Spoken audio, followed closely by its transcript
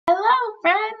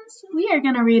friends! We are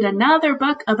going to read another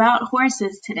book about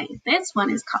horses today. This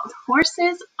one is called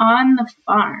Horses on the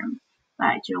Farm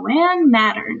by Joanne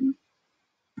Mattern.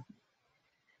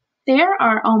 There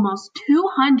are almost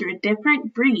 200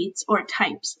 different breeds or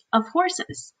types of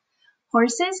horses.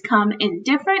 Horses come in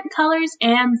different colors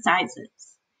and sizes.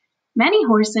 Many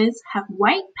horses have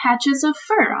white patches of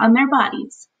fur on their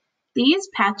bodies. These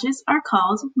patches are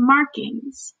called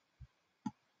markings.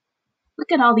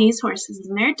 Look at all these horses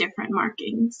and their different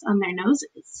markings on their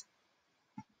noses.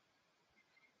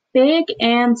 Big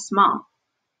and small.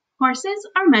 Horses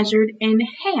are measured in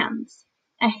hands.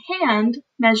 A hand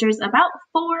measures about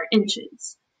 4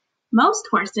 inches. Most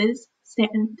horses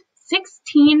stand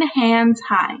 16 hands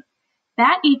high.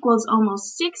 That equals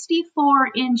almost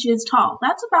 64 inches tall.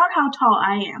 That's about how tall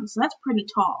I am, so that's pretty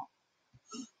tall.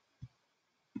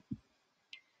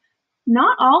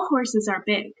 Not all horses are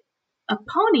big. A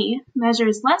pony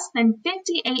measures less than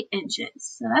 58 inches,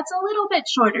 so that's a little bit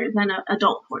shorter than an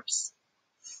adult horse.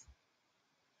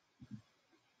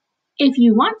 If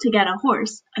you want to get a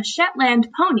horse, a Shetland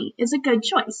pony is a good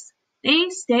choice. They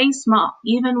stay small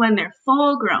even when they're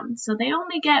full grown, so they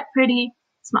only get pretty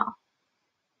small.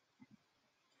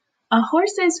 A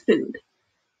horse's food.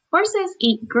 Horses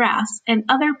eat grass and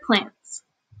other plants.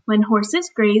 When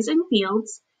horses graze in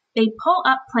fields, they pull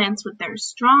up plants with their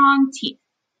strong teeth.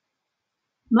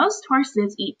 Most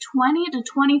horses eat 20 to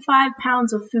 25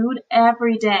 pounds of food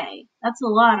every day. That's a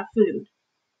lot of food.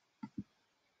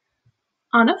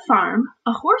 On a farm,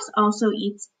 a horse also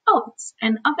eats oats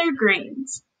and other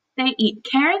grains. They eat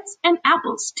carrots and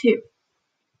apples too.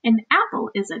 An apple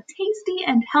is a tasty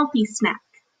and healthy snack.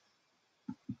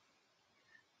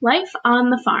 Life on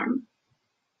the farm.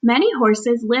 Many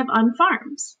horses live on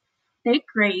farms. They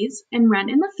graze and run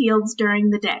in the fields during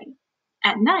the day.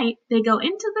 At night, they go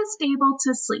into the stable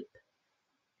to sleep.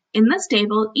 In the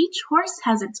stable, each horse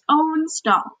has its own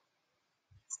stall.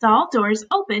 Stall doors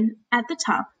open at the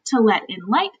top to let in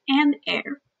light and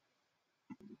air.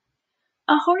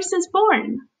 A horse is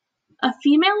born. A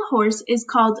female horse is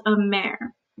called a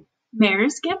mare.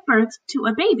 Mares give birth to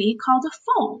a baby called a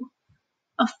foal.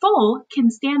 A foal can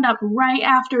stand up right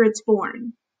after it's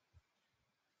born.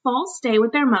 Foals stay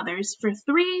with their mothers for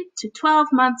 3 to 12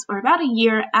 months or about a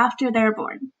year after they're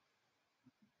born.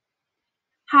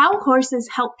 How horses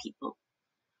help people.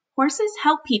 Horses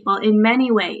help people in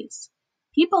many ways.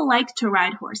 People like to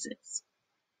ride horses.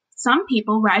 Some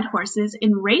people ride horses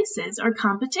in races or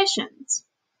competitions.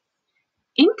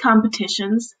 In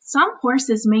competitions, some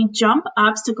horses may jump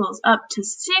obstacles up to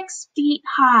 6 feet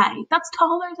high. That's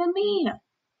taller than me.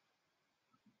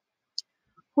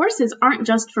 Horses aren't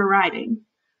just for riding.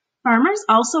 Farmers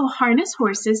also harness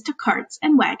horses to carts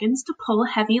and wagons to pull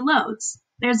heavy loads.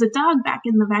 There's a dog back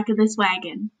in the back of this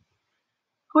wagon.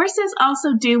 Horses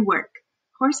also do work.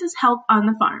 Horses help on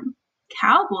the farm.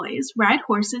 Cowboys ride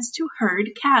horses to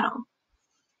herd cattle.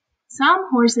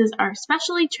 Some horses are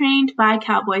specially trained by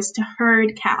cowboys to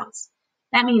herd cows.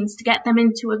 That means to get them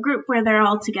into a group where they're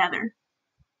all together.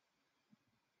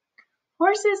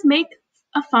 Horses make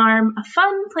a farm a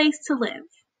fun place to live.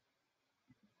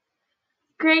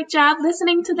 Great job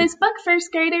listening to this book,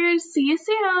 first graders. See you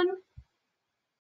soon.